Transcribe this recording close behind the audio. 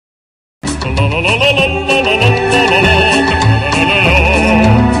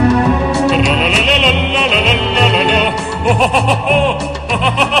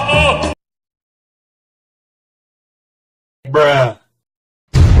Bruh.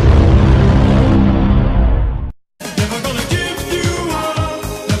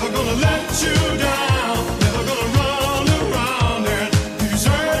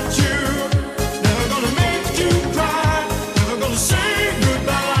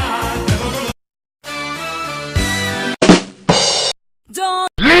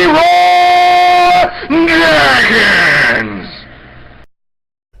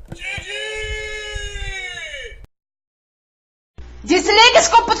 Desliga esse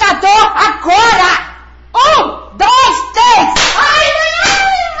computador agora! 1, 2, 3!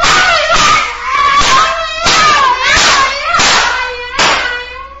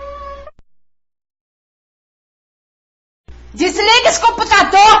 Desliga esse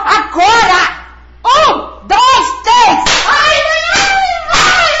computador agora! 1, 2, 3!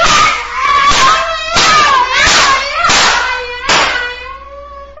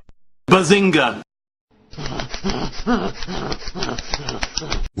 Bazinga!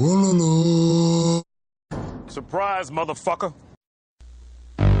 Surprise, motherfucker.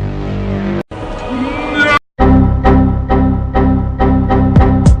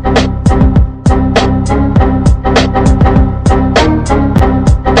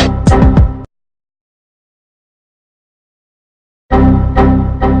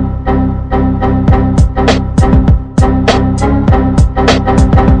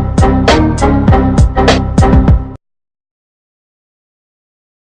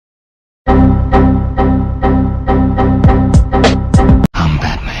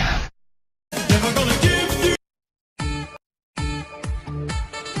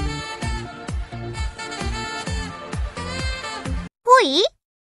 Oi?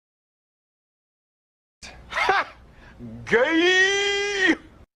 Ha! Gay!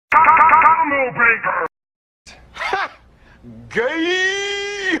 Ha!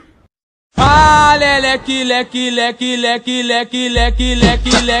 Gay! Ah, leque, leque, leque, leque, leque, leque,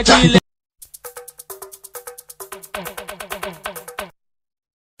 leque, leque, leque.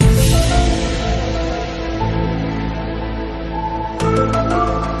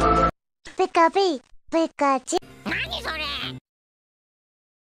 Pikapi, Pikachu.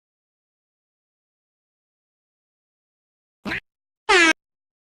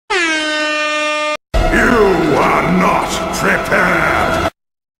 You are not prepared!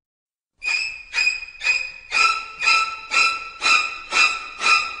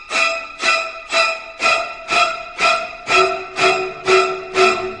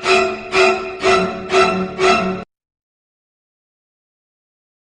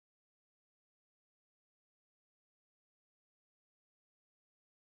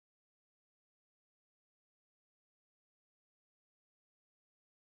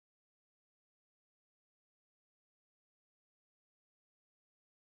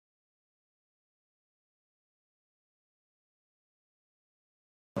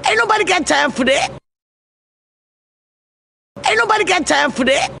 Ain't nobody got time for that. Ain't nobody got time for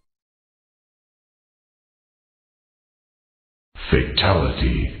that.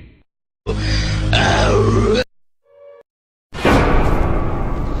 Fatality.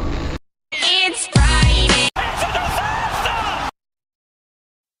 It's Friday.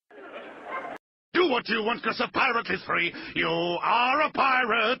 Do what you want, cause a pirate is free. You are a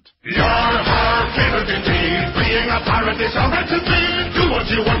pirate. You're a pirate indeed. Being a pirate is a right to be. Do what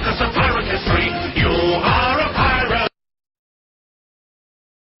you want, cause a pirate is free. You are a pirate.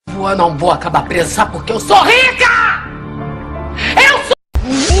 Eu não vou acabar presa porque eu sou rica! Eu sou...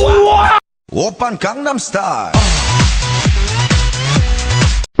 Oppan Gangnam Style.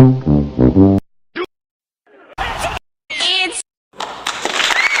 It's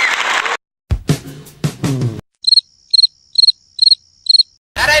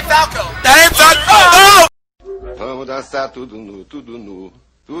That ain't Falco! That ain't Falco! Vamos dançar tudo nu, tudo nu.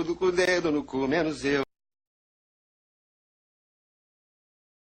 Tudo com o dedo no cu, menos eu.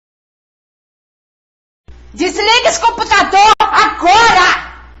 Desliga esse computador agora!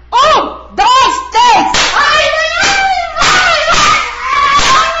 1, 2, 3!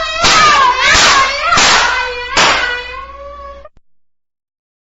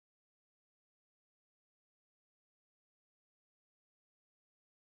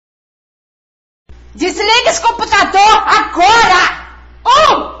 Desliga esse computador agora!